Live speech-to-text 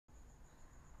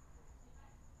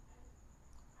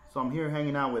So I'm here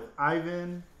hanging out with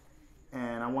Ivan,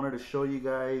 and I wanted to show you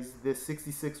guys this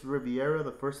 66 Riviera.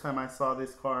 The first time I saw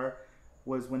this car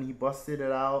was when he busted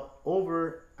it out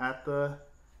over at the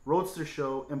Roadster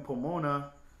show in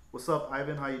Pomona. What's up,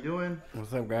 Ivan? How you doing?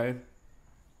 What's up, guys?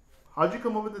 How'd you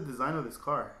come up with the design of this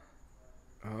car?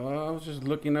 I was just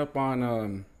looking up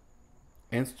on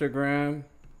Instagram,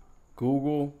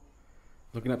 Google,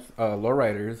 looking up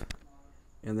Lowriders,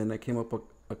 and then I came up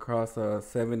across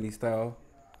 70s style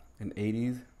and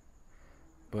 80s,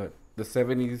 but the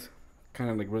 70s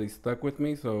kind of like really stuck with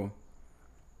me. So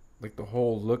like the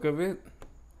whole look of it,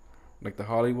 like the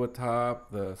Hollywood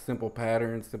top, the simple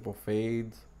patterns, simple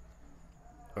fades,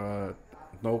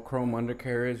 no chrome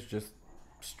undercarriage, just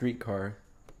street car.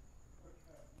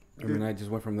 I just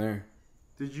went from there.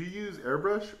 Did you use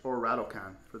airbrush or rattle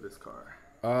can for this car?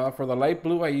 For the light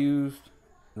blue, I used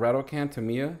rattle can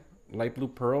Tamiya, light blue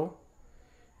pearl.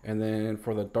 And then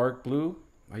for the dark blue,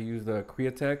 I used the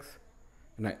Createx,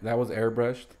 and that was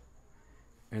airbrushed.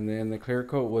 And then the clear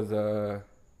coat was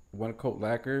one coat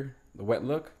lacquer, the wet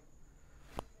look.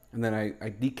 And then I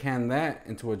decanned that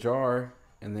into a jar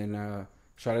and then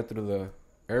shot it through the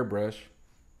airbrush.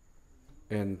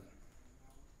 And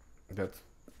that's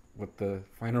what the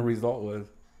final result was.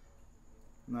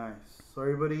 Nice. So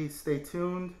everybody stay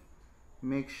tuned.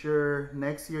 Make sure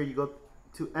next year you go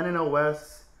to NNL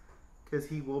West, because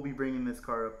he will be bringing this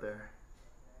car up there.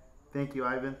 Thank you,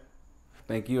 Ivan.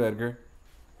 Thank you, Edgar.